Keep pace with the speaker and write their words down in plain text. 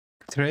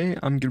Today,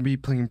 I'm going to be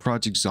playing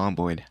Project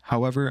Zomboid.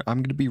 However, I'm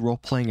going to be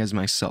role-playing as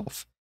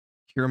myself.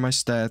 Here are my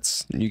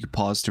stats, and you can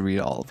pause to read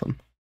all of them.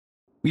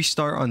 We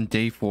start on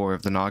day 4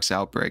 of the Nox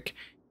outbreak.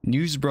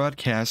 News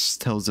broadcasts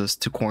tells us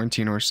to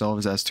quarantine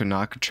ourselves as to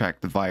not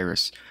contract the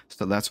virus,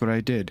 so that's what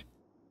I did.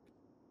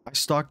 I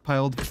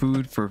stockpiled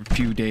food for a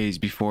few days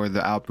before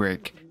the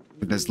outbreak,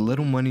 with as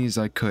little money as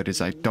I could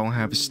as I don't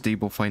have a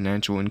stable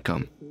financial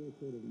income.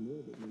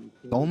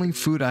 The only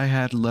food I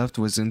had left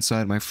was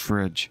inside my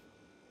fridge.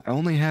 I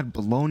only had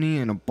bologna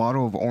and a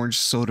bottle of orange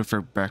soda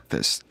for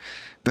breakfast.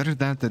 Better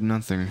that than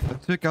nothing. I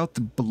took out the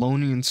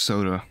bologna and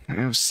soda, and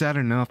it was sad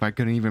enough I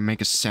couldn't even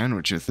make a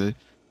sandwich with it.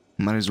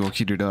 Might as well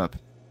heat it up.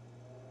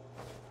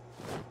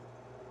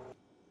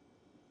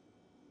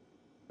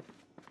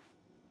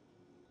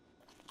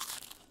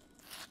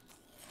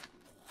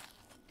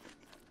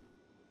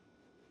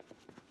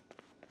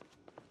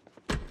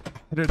 I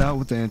headed out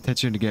with the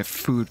intention to get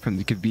food from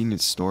the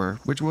convenience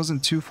store, which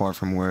wasn't too far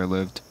from where I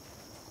lived.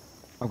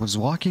 I was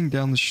walking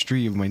down the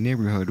street of my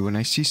neighborhood when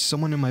I see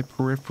someone in my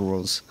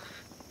peripherals.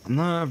 I'm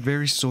not a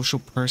very social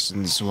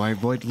person, so I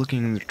avoid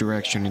looking in the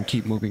direction and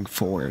keep moving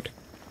forward.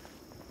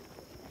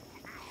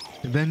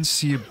 I then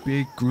see a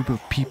big group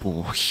of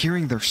people.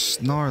 Hearing their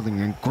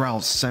snarling and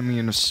growls sent me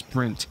in a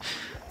sprint.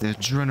 The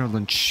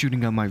adrenaline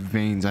shooting up my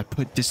veins, I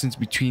put distance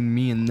between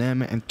me and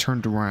them and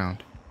turned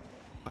around.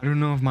 I don't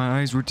know if my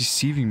eyes were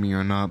deceiving me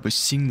or not, but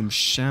seeing them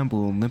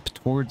shamble and limp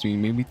towards me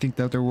made me think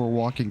that they were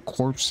walking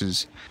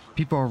corpses.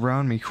 People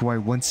around me who I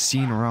once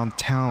seen around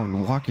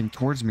town walking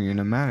towards me in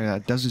a manner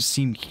that doesn't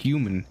seem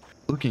human.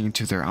 Looking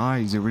into their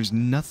eyes, there was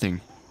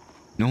nothing.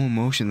 No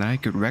emotion that I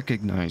could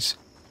recognize.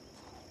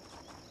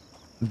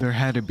 There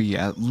had to be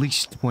at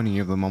least 20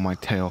 of them on my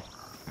tail.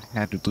 I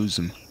had to lose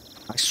them.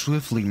 I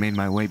swiftly made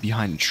my way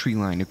behind a tree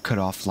line to cut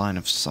off line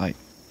of sight.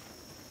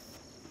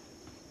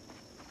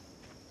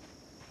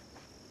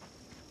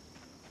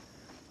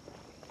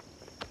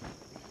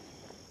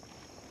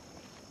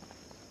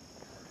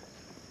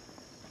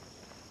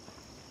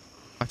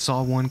 I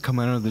saw one come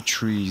out of the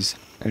trees,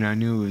 and I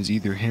knew it was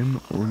either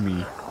him or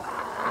me.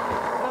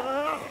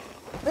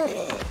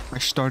 I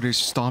started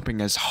stomping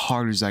as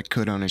hard as I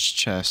could on his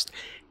chest.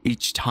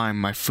 Each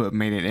time my foot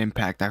made an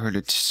impact, I heard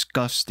a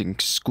disgusting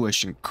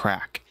squish and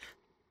crack.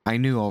 I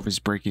knew I was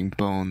breaking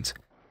bones,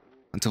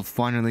 until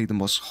finally the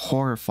most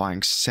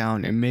horrifying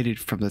sound emitted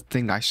from the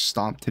thing I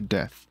stomped to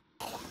death.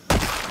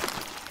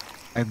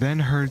 I then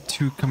heard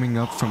two coming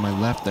up from my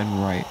left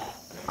and right.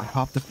 I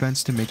hopped the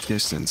fence to make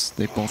distance.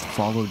 They both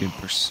followed in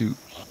pursuit.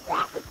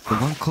 The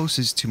one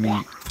closest to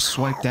me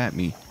swiped at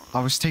me.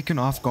 I was taken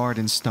off guard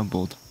and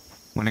stumbled.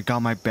 When I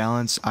got my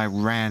balance, I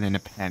ran in a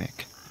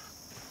panic.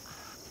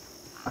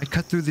 I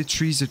cut through the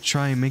trees to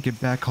try and make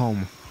it back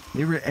home.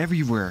 They were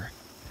everywhere.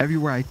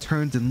 Everywhere I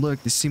turned and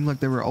looked, it seemed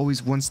like they were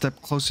always one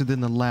step closer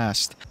than the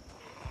last.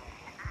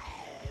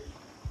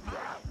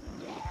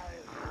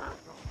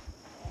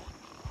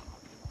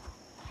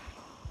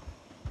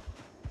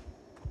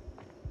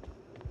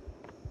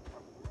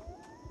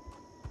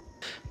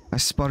 I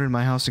spotted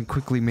my house and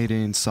quickly made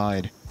it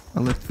inside. I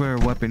looked for a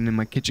weapon in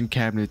my kitchen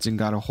cabinets and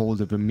got a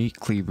hold of a meat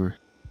cleaver.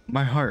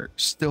 My heart,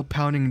 still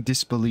pounding in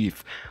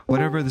disbelief.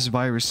 Whatever this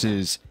virus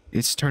is,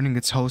 it's turning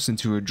its host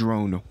into a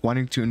drone,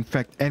 wanting to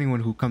infect anyone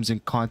who comes in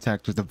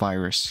contact with the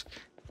virus.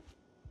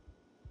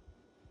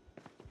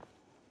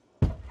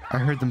 I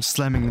heard them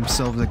slamming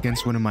themselves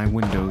against one of my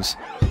windows.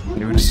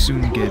 They would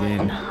soon get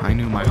in. I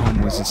knew my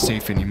home wasn't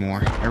safe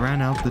anymore. I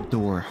ran out the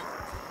door.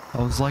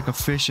 I was like a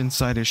fish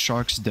inside a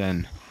shark's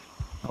den.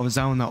 I was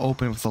out in the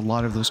open with a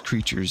lot of those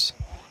creatures.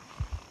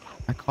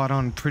 I caught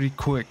on pretty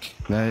quick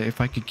that if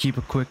I could keep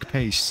a quick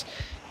pace,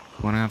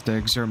 I wouldn't have to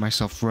exert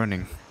myself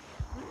running.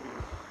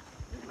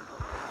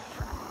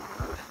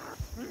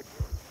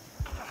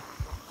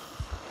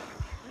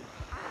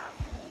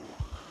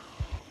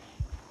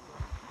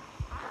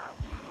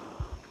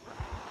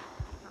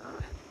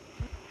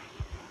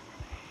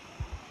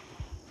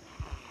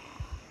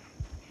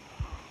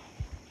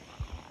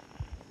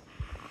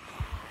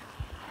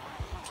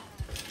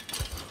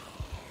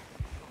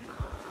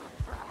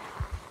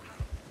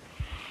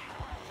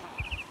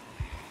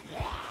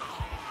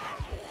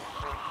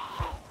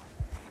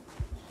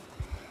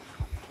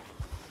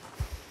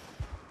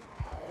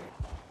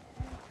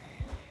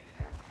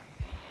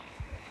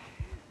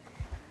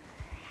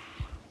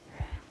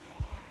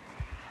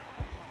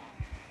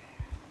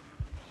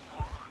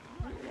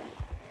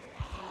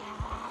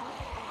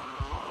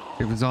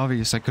 It was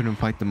obvious I couldn't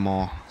fight them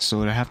all,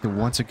 so I'd have to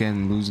once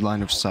again lose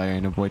line of sight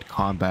and avoid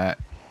combat,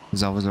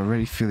 as I was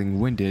already feeling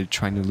winded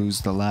trying to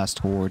lose the last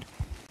horde.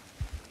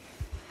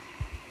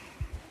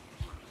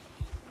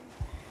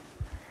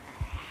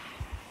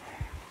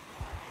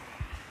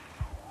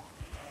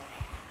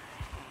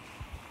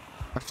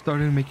 I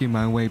started making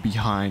my way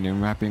behind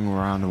and wrapping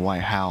around the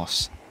White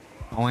House.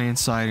 I went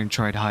inside and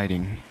tried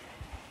hiding.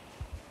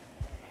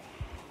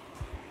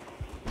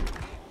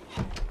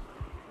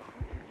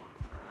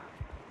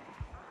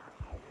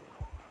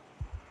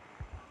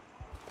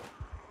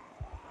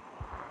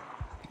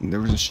 There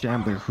was a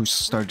shambler who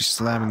started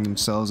slamming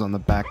themselves on the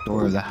back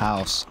door of the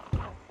house.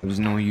 There was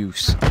no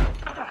use.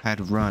 I had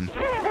to run.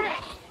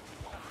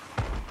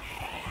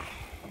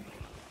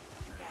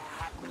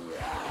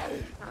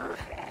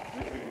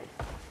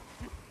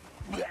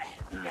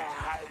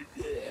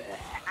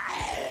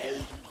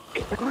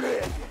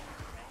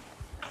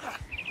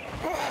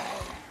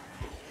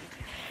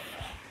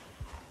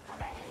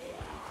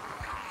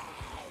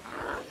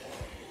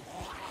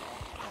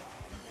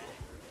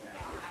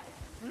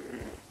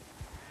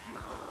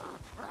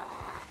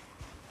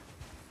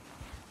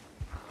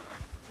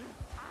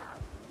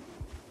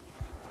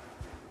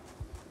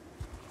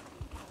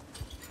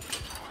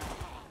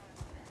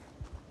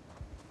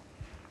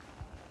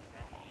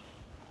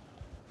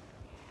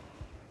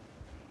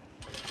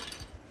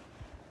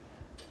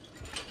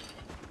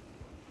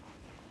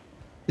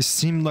 It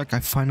seemed like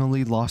I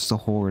finally lost the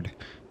horde.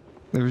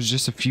 There was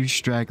just a few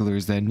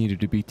stragglers that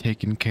needed to be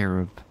taken care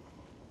of.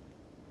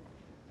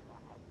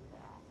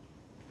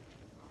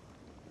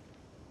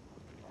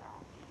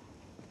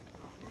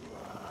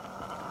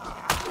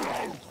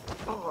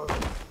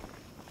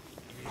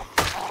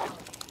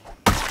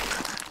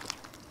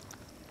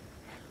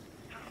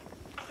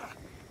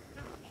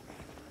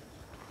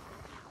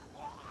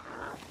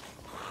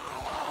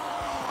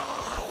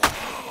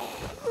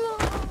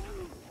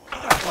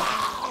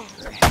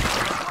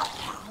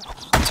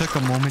 I took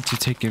a moment to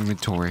take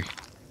inventory.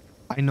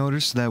 I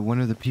noticed that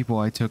one of the people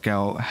I took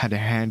out had a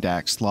hand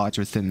axe lodged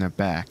within their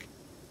back,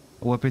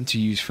 a weapon to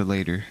use for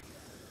later.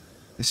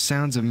 The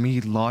sounds of me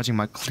lodging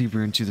my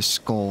cleaver into the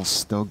skull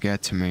still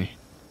get to me.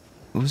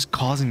 What was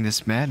causing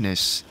this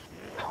madness?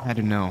 I had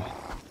to know.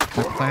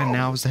 My plan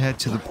now is to head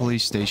to the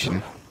police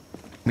station.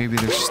 Maybe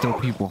there's still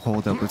people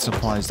holed up with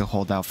supplies to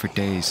hold out for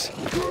days.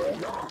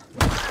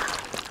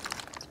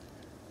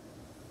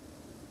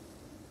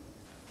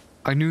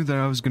 I knew that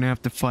I was going to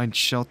have to find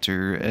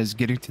shelter, as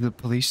getting to the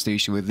police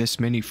station with this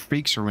many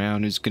freaks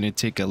around is going to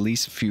take at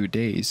least a few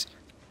days.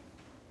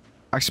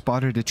 I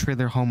spotted a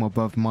trailer home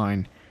above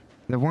mine.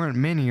 There weren't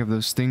many of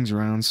those things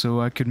around, so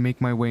I could make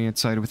my way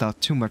inside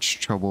without too much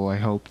trouble, I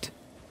hoped.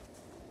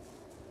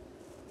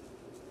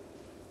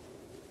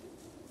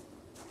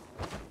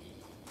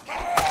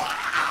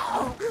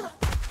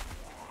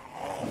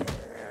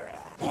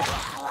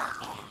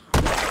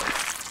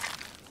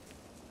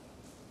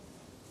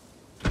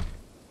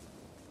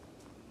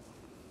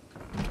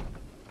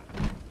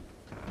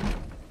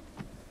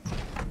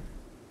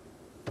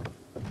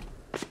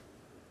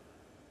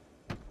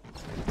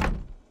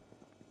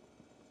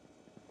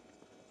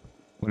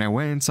 When I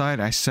went inside,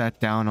 I sat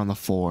down on the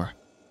floor.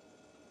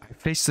 I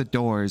faced the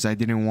door as I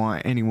didn't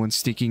want anyone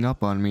sneaking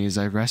up on me as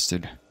I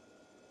rested.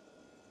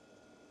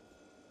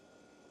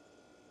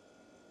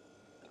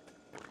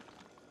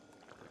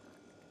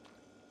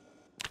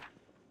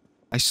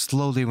 I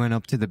slowly went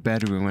up to the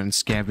bedroom and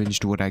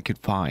scavenged what I could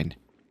find.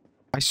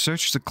 I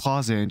searched the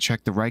closet and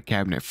checked the right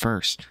cabinet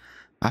first.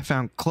 I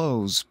found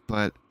clothes,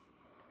 but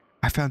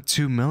I found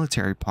 2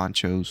 military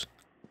ponchos.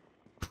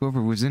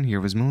 Whoever was in here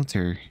was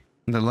military.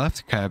 In the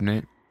left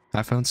cabinet,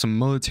 I found some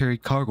military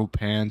cargo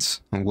pants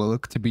and what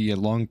looked to be a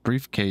long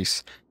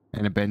briefcase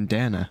and a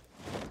bandana.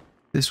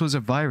 This was a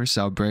virus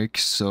outbreak,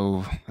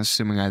 so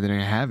assuming I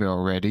didn't have it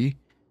already,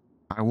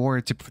 I wore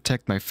it to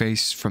protect my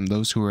face from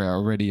those who were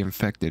already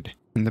infected.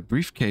 In the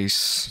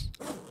briefcase,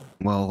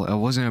 well, it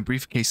wasn't a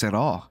briefcase at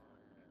all.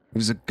 It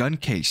was a gun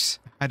case.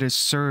 I had a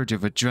surge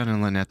of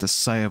adrenaline at the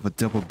sight of a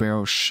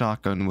double-barrel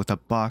shotgun with a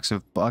box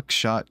of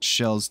buckshot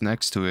shells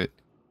next to it.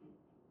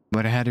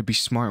 But I had to be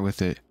smart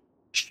with it.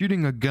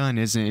 Shooting a gun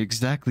isn't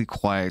exactly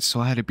quiet, so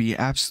I had to be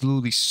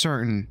absolutely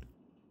certain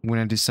when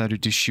I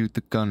decided to shoot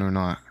the gun or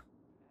not.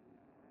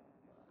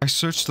 I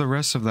searched the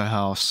rest of the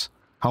house.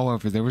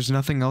 However, there was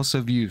nothing else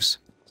of use,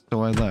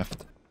 so I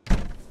left.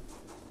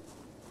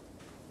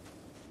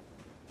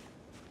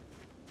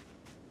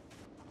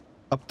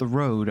 Up the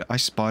road, I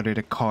spotted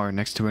a car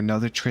next to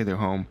another trailer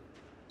home,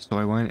 so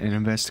I went and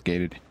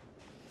investigated.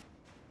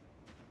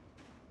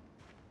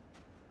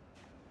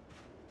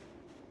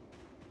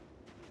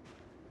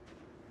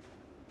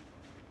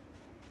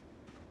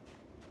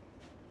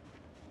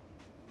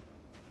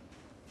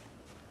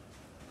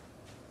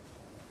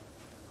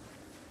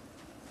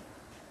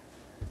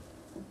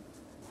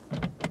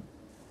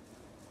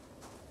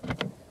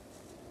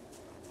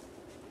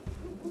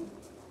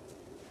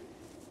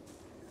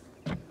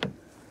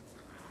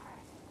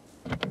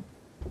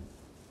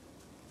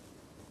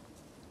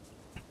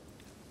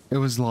 It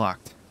was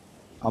locked.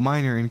 A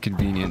minor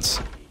inconvenience,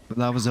 but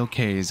that was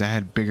okay as I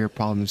had bigger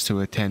problems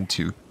to attend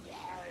to.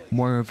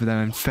 More of the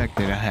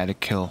infected I had to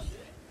kill.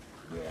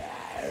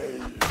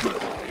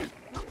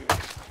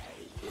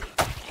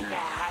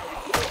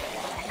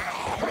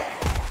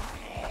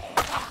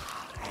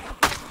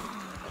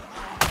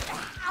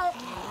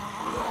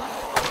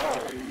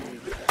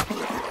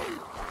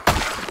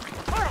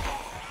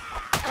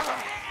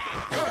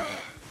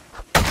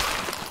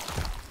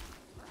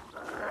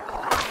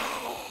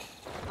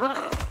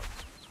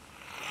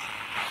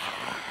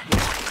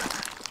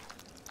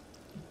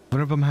 One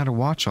of them had a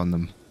watch on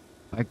them.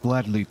 I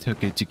gladly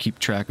took it to keep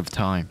track of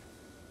time.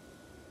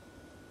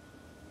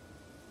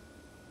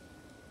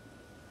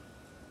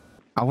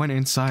 I went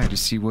inside to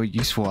see what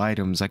useful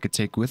items I could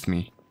take with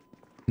me.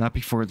 Not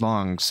before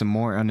long, some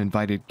more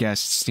uninvited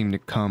guests seemed to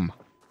come.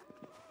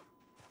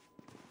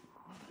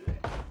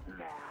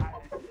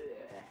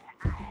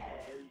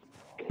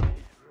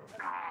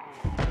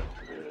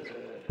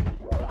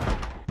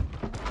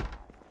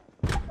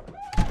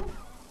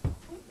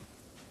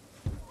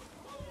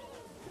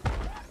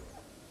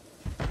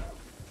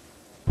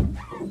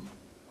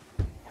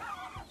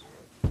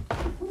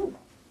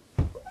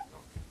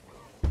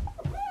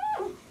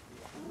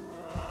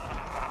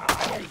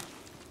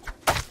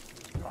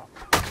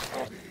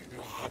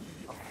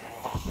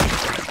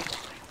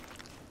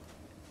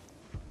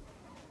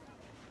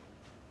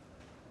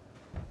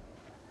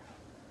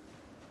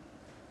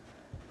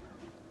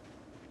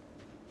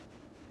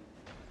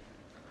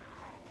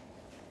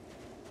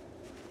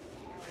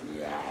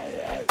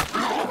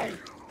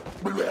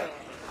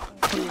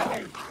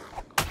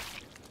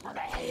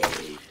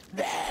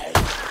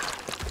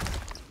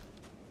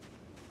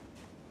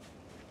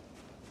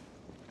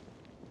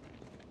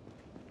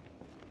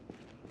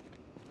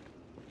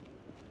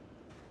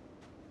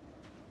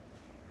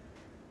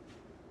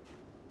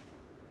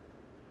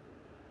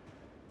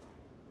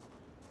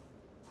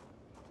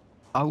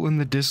 Out in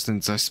the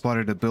distance, I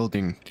spotted a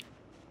building.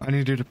 I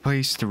needed a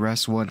place to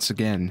rest once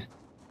again,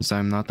 as I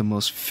am not the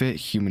most fit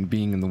human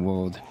being in the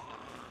world.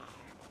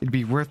 It'd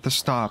be worth the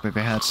stop if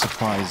it had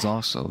supplies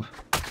also.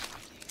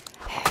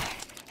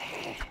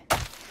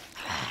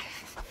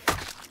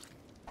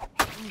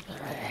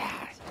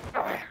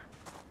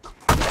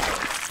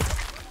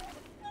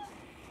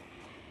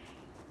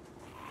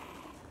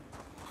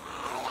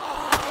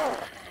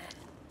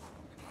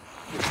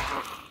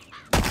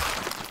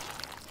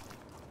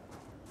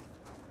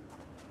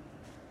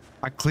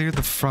 I cleared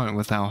the front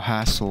without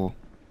hassle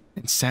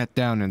and sat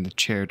down in the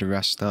chair to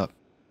rest up.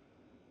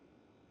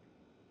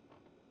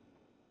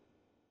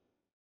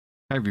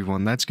 Hi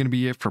everyone, that's going to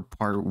be it for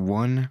part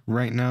 1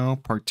 right now.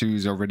 Part 2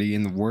 is already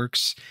in the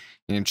works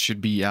and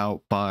should be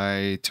out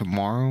by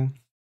tomorrow.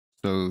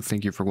 So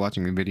thank you for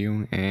watching the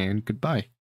video and goodbye.